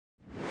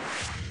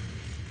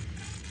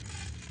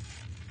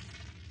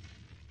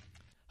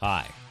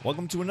Hi,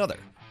 welcome to another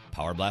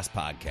Power Blast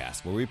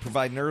podcast where we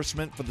provide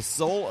nourishment for the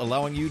soul,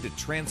 allowing you to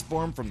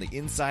transform from the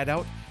inside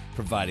out,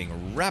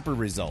 providing rapid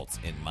results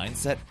in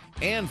mindset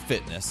and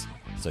fitness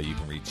so you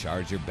can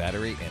recharge your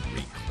battery and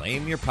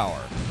reclaim your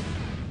power.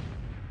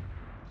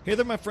 Hey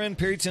there, my friend,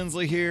 Perry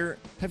Tinsley here.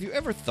 Have you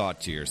ever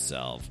thought to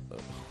yourself,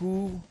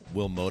 who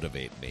will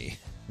motivate me?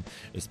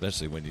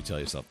 Especially when you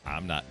tell yourself,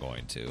 I'm not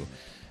going to.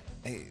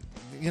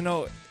 You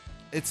know,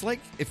 it's like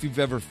if you've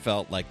ever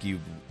felt like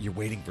you're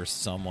waiting for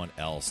someone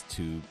else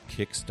to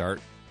kickstart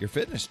your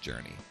fitness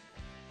journey.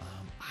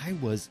 I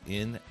was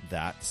in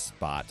that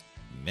spot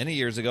many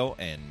years ago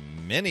and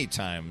many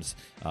times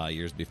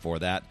years before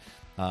that.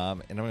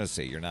 And I'm going to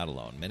say you're not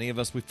alone. Many of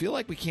us, we feel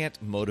like we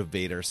can't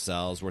motivate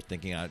ourselves. We're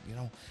thinking,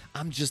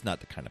 I'm just not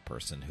the kind of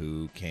person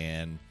who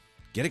can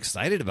get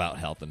excited about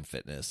health and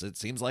fitness. It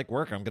seems like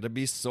work. I'm going to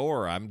be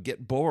sore. I'm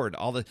get bored.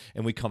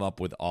 And we come up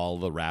with all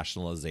the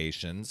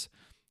rationalizations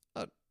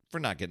for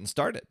not getting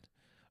started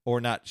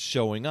or not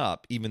showing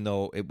up, even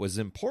though it was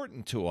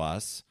important to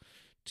us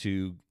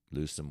to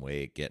lose some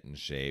weight, get in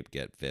shape,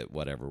 get fit,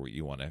 whatever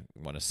you want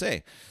to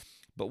say.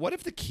 But what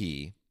if the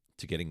key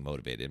to getting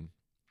motivated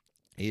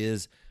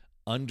is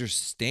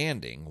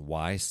understanding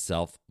why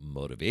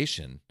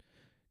self-motivation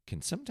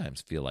can sometimes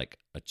feel like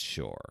a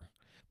chore?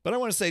 But I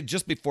want to say,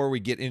 just before we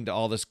get into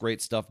all this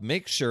great stuff,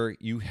 make sure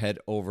you head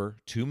over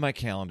to my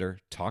calendar,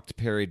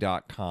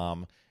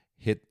 talktoperry.com,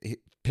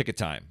 pick a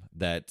time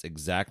that's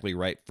exactly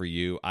right for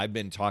you. I've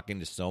been talking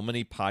to so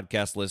many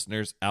podcast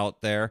listeners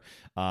out there,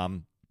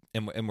 and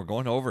we're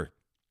going over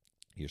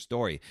your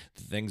story,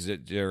 the things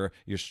that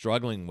you're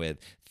struggling with,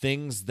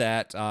 things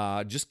that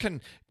just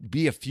can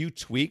be a few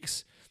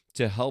tweaks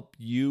to help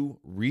you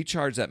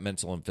recharge that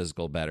mental and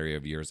physical battery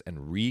of yours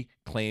and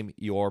reclaim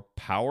your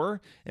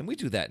power. And we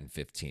do that in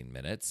 15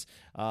 minutes.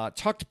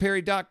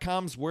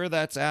 Talktoperry.com is where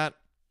that's at.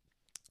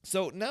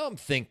 So now I'm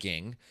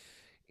thinking,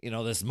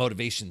 this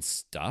motivation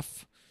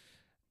stuff,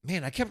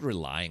 man, I kept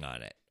relying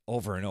on it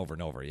over and over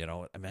and over.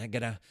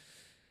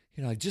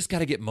 I just got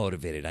to get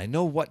motivated. I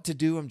know what to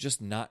do. I'm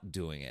just not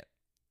doing it.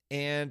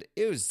 And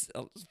it was,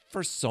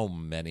 for so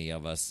many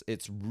of us,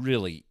 it's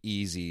really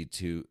easy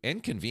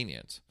and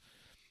convenient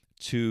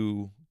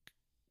to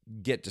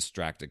get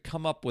distracted,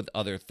 come up with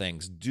other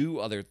things, do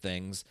other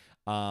things.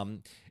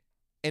 And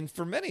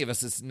for many of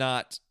us, it's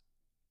not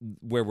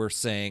where we're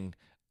saying,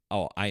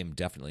 oh, I am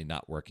definitely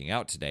not working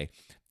out today.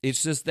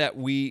 It's just that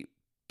we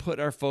put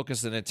our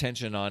focus and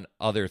attention on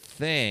other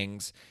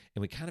things,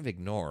 and we kind of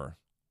ignore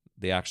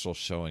the actual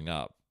showing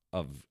up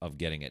of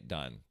getting it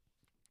done,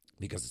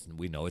 because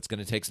we know it's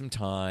going to take some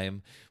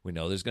time. We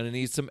know there's going to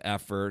need some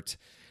effort.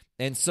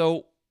 And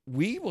so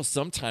we will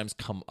sometimes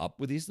come up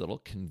with these little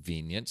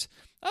convenient,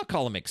 I'll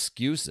call them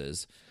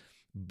excuses,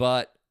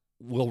 but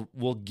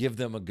we'll give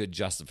them a good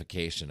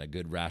justification, a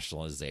good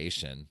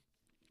rationalization.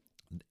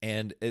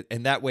 And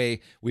that way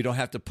we don't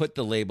have to put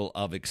the label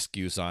of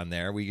excuse on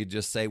there. We could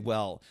just say,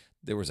 well,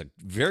 there was a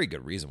very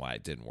good reason why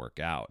it didn't work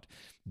out.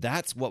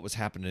 That's what was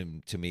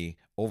happening to me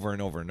over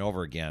and over and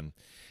over again.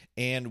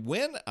 And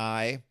when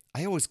I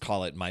always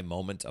call it my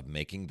moment of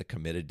making the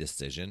committed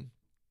decision.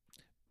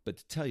 But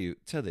to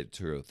tell the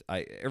truth,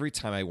 every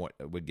time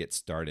I would get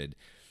started,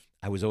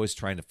 I was always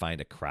trying to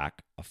find a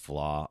crack, a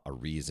flaw, a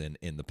reason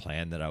in the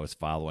plan that I was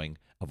following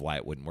of why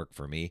it wouldn't work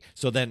for me.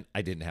 So then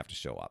I didn't have to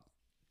show up.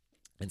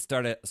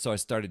 So I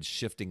started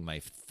shifting my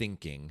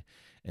thinking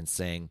and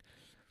saying,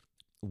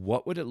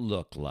 what would it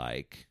look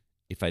like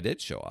if I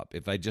did show up?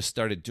 If I just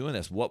started doing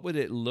this, what would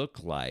it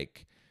look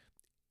like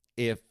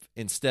if,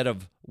 instead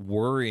of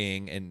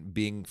worrying and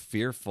being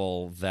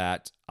fearful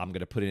that I'm going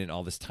to put in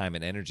all this time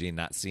and energy and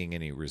not seeing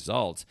any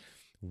results,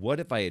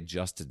 what if I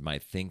adjusted my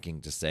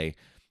thinking to say,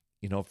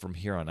 from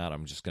here on out,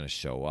 I'm just going to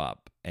show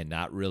up and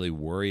not really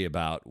worry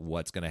about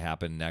what's going to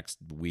happen next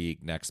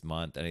week, next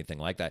month, anything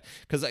like that?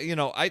 Because,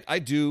 I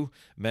do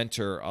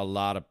mentor a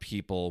lot of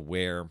people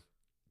where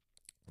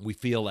we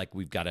feel like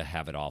we've got to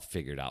have it all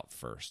figured out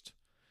first.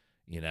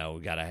 We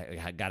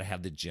gotta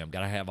have the gym,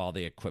 gotta have all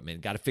the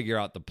equipment, gotta figure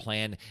out the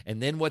plan,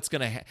 and then what's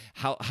gonna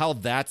how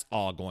that's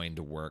all going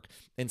to work.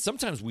 And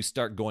sometimes we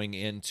start going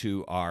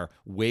into our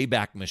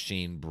Wayback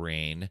Machine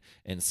brain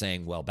and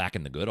saying, well, back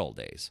in the good old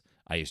days,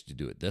 I used to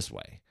do it this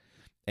way,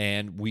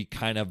 and we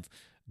kind of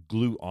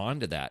glue on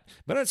to that.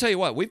 But I'll tell you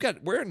what,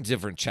 we're in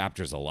different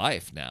chapters of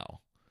life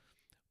now.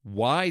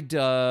 Why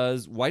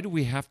do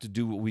we have to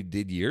do what we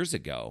did years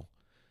ago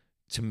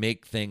to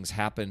make things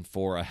happen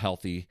for a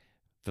healthy,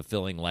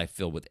 fulfilling life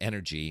filled with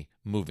energy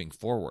moving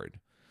forward?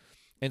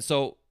 And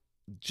so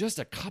just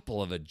a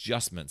couple of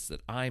adjustments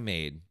that I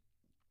made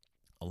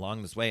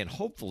along this way, and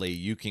hopefully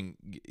you can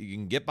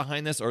get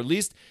behind this, or at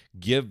least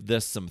give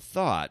this some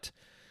thought.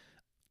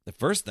 The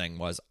first thing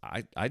was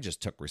I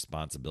just took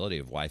responsibility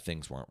of why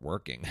things weren't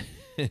working.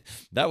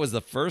 That was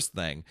the first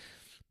thing,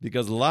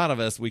 because a lot of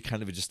us, we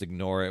kind of just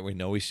ignore it. We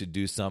know we should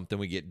do something.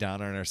 We get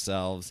down on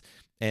ourselves.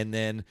 And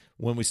then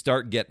when we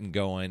start getting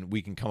going,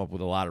 we can come up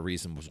with a lot of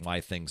reasons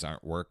why things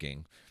aren't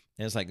working.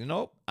 And it's like,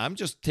 nope, I'm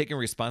just taking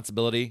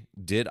responsibility.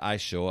 Did I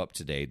show up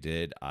today?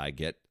 Did I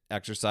get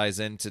exercise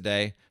in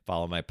today,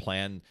 follow my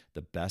plan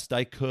the best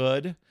I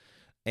could,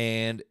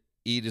 and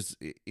eat as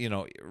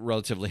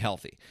relatively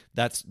healthy.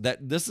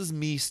 This is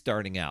me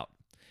starting out.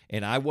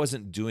 And I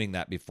wasn't doing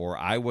that before.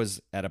 I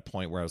was at a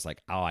point where I was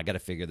like, oh, I got to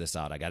figure this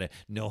out. I got to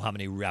know how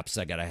many reps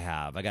I got to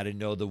have. I got to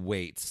know the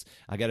weights.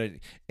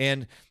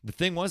 And the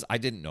thing was, I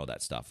didn't know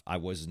that stuff. I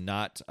was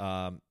not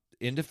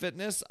into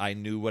fitness. I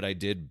knew what I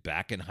did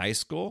back in high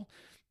school.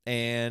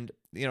 And,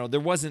 there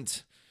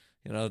wasn't,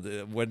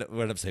 what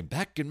I'm saying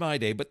back in my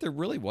day, but there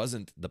really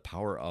wasn't the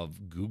power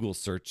of Google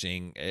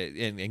searching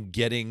and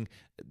getting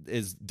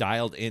as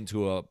dialed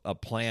into a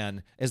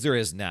plan as there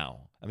is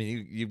now. I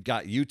mean, you've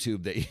got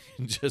YouTube that you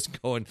can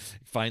just go and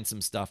find some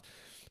stuff.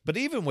 But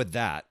even with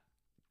that,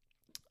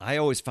 I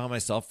always found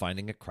myself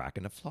finding a crack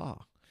and a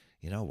flaw,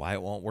 why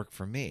it won't work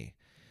for me.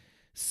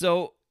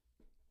 So,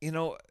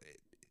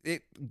 the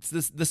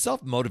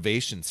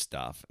self-motivation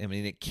stuff, I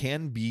mean, it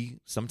can be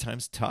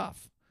sometimes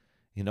tough,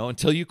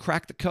 until you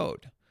crack the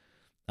code.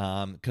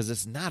 Because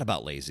it's not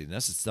about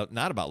laziness. It's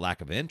not about lack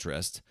of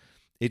interest.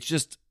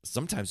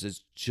 Sometimes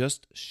it's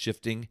just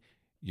shifting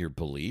your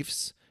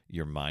beliefs,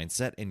 your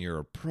mindset, and your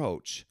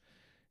approach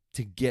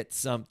to get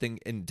something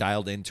and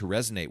dialed in to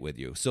resonate with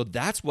you. So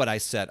that's what I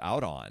set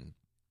out on,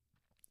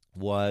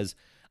 was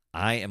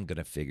I am going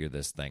to figure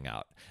this thing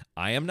out.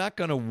 I am not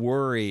going to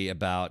worry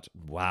about,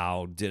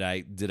 wow, did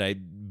I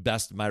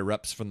best my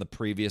reps from the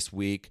previous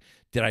week?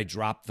 Did I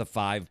drop the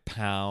 5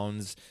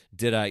 pounds?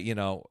 Did I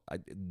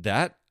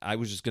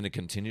was just going to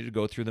continue to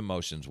go through the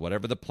motions,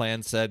 whatever the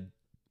plan said.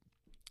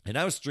 And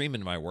I was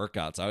streaming my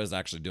workouts. I was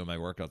actually doing my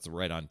workouts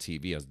right on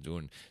TV. I was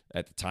doing,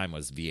 at the time,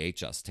 was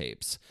VHS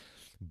tapes.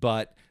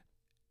 But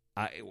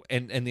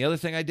and the other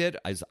thing I did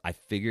is I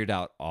figured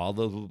out all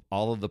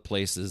of the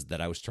places that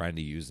I was trying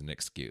to use an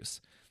excuse.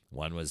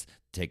 One was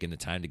taking the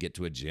time to get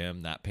to a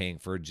gym, not paying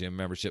for a gym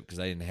membership because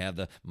I didn't have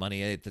the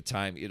money at the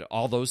time.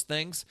 All those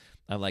things.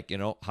 I'm like,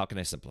 how can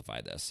I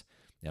simplify this?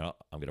 I'm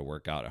going to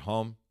work out at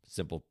home.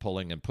 Simple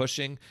pulling and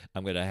pushing.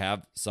 I'm going to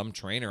have some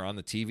trainer on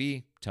the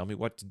TV tell me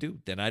what to do.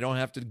 Then I don't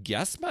have to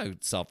guess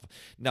myself.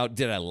 Now,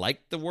 did I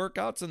like the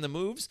workouts and the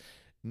moves?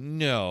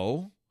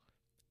 No.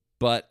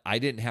 But I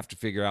didn't have to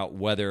figure out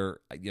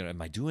whether,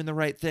 am I doing the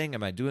right thing?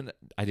 I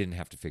didn't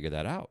have to figure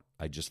that out.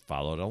 I just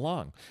followed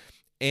along.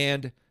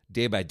 And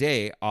day by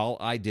day, all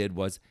I did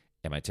was,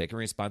 am I taking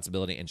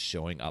responsibility and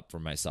showing up for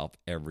myself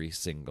every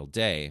single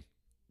day?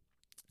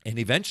 And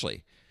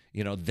eventually,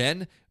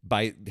 then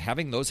by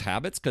having those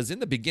habits, because in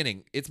the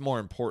beginning, it's more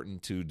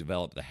important to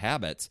develop the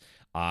habits,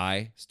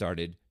 I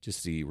started to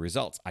see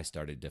results. I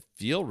started to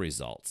feel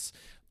results.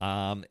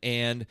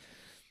 And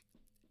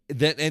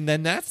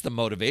then that's the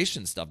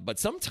motivation stuff. But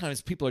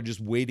sometimes people are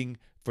just waiting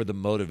for the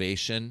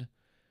motivation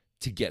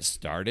to get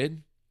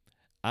started.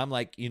 I'm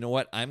like, you know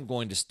what? I'm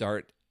going to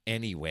start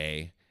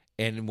anyway.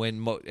 And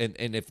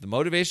and if the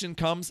motivation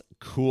comes,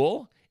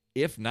 cool.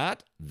 If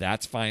not,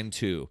 that's fine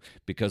too,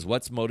 because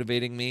what's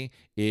motivating me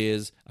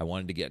is I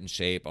wanted to get in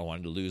shape. I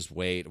wanted to lose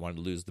weight. I wanted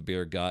to lose the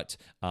beer gut.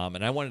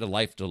 And I wanted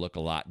life to look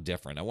a lot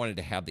different. I wanted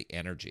to have the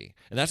energy.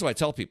 And that's why I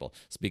tell people,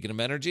 speaking of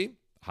energy,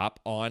 hop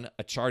on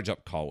a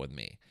charge-up call with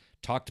me.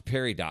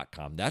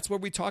 TalkToPerry.com. That's where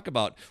we talk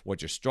about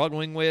what you're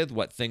struggling with,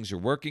 what things you're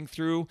working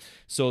through,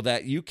 so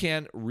that you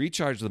can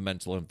recharge the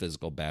mental and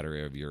physical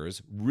battery of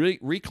yours,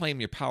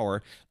 reclaim your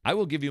power. I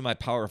will give you my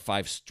Power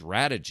 5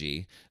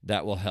 strategy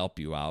that will help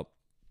you out.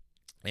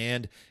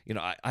 And,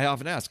 I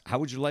often ask, how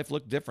would your life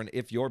look different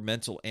if your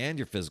mental and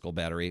your physical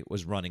battery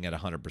was running at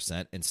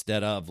 100%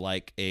 instead of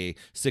like a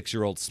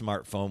 6-year-old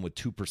smartphone with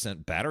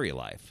 2% battery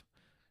life?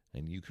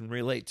 And you can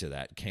relate to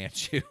that,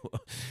 can't you?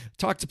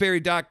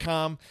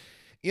 TalkToPerry.com.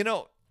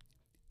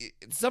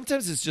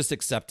 Sometimes it's just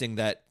accepting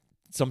that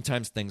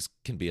sometimes things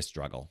can be a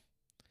struggle.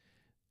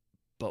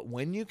 But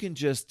when you can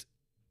just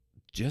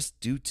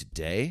do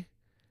today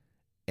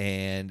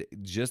and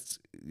just,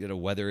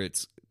 whether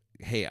it's,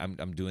 hey,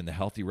 I'm doing the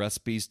healthy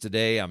recipes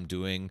today, I'm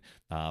doing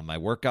my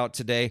workout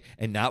today,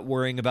 and not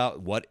worrying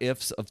about what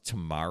ifs of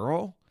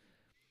tomorrow,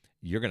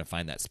 you're going to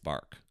find that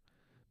spark.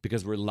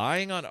 Because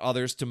relying on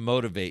others to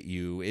motivate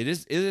you, it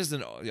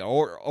isn't,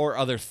 or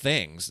other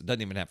things. It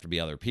doesn't even have to be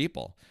other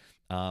people.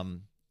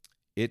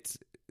 It's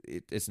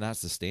not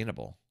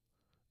sustainable.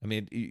 I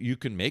mean, you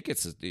can make it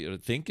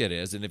think it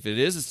is, and if it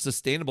is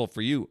sustainable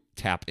for you,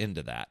 tap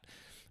into that.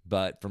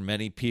 But for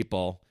many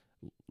people,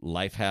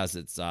 life has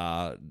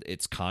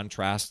its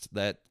contrast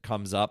that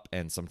comes up,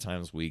 and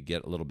sometimes we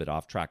get a little bit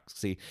off track.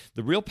 See,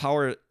 the real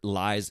power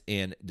lies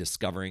in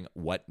discovering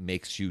what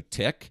makes you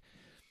tick.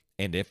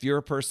 And if you're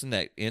a person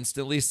that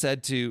instantly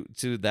said to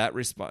that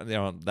response,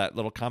 that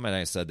little comment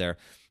I said there,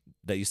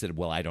 that you said,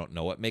 well, I don't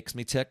know what makes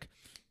me tick,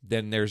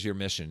 then there's your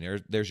mission.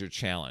 There's your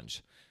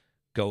challenge.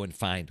 Go and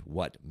find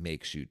what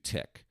makes you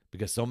tick.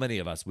 Because so many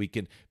of us,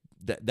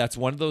 that's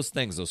one of those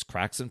things, those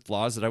cracks and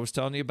flaws that I was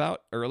telling you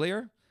about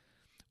earlier.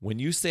 When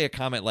you say a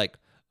comment like,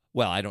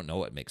 well, I don't know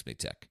what makes me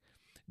tick,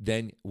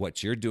 then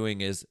what you're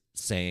doing is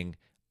saying,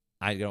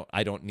 I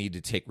don't need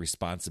to take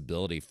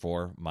responsibility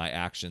for my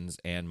actions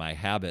and my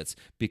habits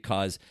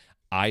because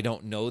I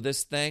don't know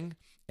this thing,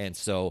 And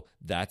so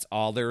that's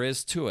all there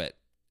is to it.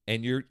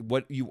 And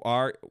what you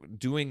are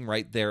doing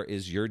right there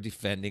is you're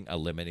defending a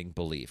limiting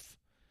belief.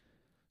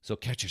 So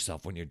catch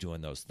yourself when you're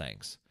doing those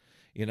things.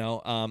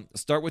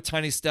 Start with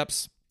tiny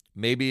steps.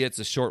 Maybe it's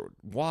a short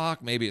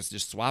walk. Maybe it's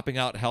just swapping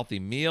out healthy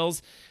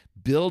meals.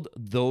 Build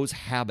those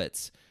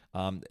habits.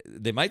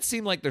 They might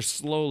seem like they're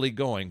slowly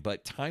going,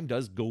 but time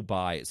does go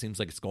by. It seems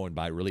like it's going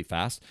by really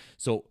fast.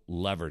 So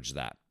leverage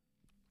that.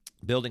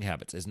 Building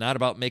habits is not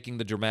about making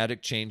the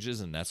dramatic changes,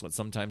 and that's what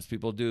sometimes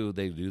people do.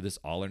 They do this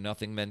all or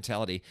nothing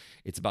mentality.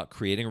 It's about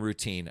creating a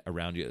routine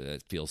around you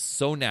that feels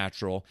so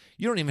natural,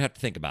 you don't even have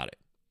to think about it.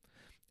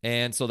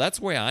 And so that's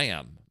where I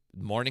am.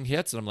 Morning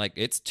hits, and I'm like,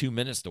 it's 2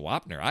 minutes to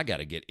Wapner. I got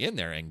to get in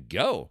there and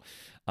go.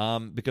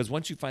 Because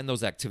once you find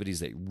those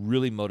activities that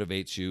really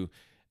motivate you,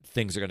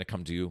 things are going to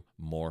come to you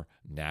more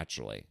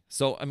naturally.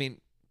 So,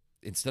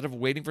 instead of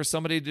waiting for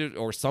somebody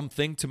or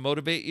something to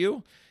motivate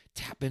you,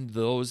 tap into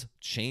those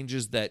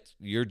changes that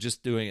you're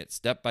just doing it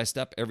step by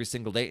step every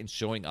single day and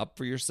showing up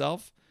for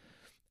yourself.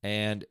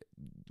 And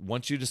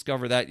once you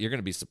discover that, you're going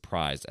to be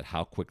surprised at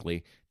how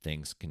quickly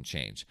things can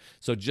change.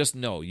 So just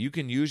know you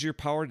can use your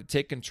power to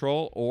take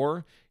control,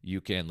 or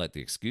you can let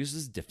the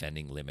excuses,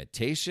 defending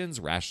limitations,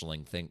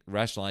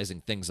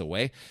 rationalizing things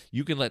away.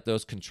 You can let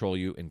those control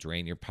you and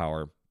drain your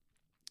power.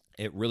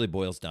 It really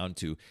boils down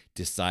to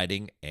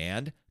deciding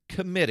and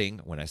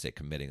committing. When I say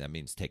committing, that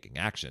means taking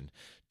action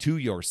to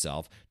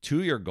yourself,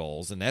 to your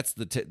goals, and that's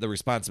the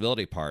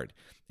responsibility part.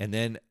 And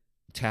then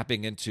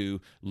tapping into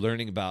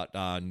learning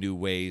about new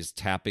ways,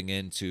 tapping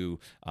into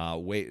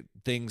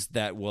things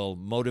that will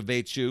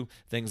motivate you,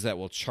 things that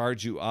will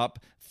charge you up,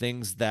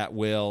 things that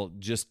will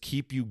just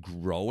keep you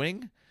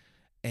growing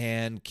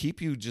and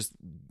keep you just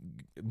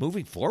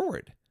moving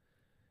forward.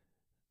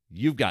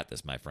 You've got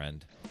this, my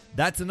friend.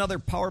 That's another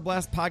Power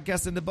Blast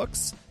podcast in the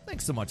books.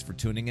 Thanks so much for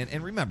tuning in.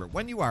 And remember,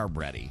 when you are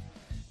ready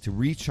to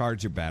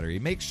recharge your battery,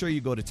 make sure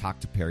you go to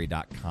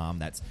talktoperry.com.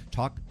 That's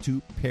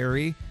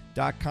talktoperry.com.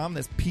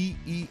 That's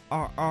Perry.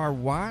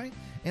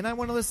 And I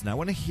want to listen. I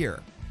want to hear,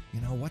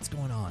 what's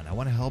going on. I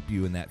want to help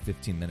you in that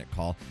 15-minute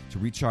call to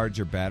recharge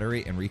your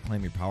battery and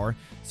reclaim your power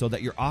so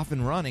that you're off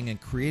and running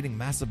and creating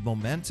massive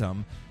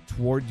momentum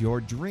toward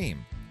your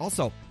dream.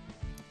 Also,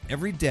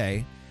 every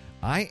day,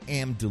 I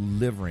am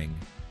delivering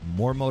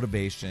more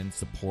motivation,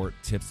 support,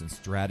 tips, and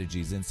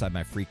strategies inside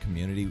my free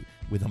community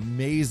with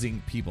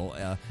amazing people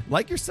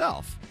like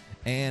yourself.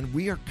 And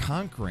we are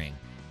conquering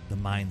the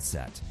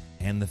mindset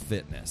and the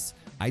fitness.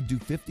 I do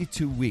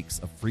 52 weeks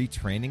of free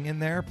training in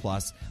there.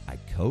 Plus, I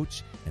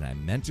coach and I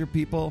mentor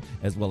people,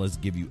 as well as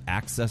give you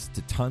access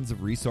to tons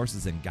of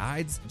resources and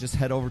guides. Just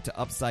head over to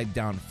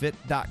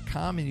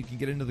UpsideDownFit.com and you can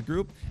get into the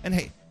group. And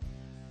hey,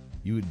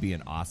 you would be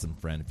an awesome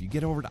friend if you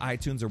get over to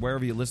iTunes or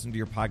wherever you listen to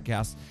your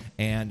podcast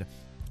and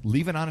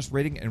leave an honest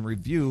rating and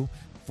review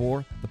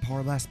for the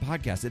Power Blast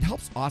podcast. It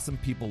helps awesome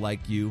people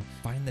like you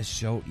find this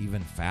show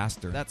even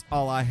faster. That's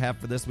all I have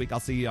for this week. I'll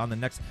see you on the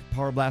next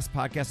Power Blast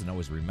podcast. And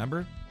always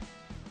remember,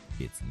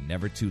 it's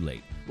never too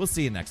late. We'll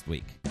see you next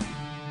week.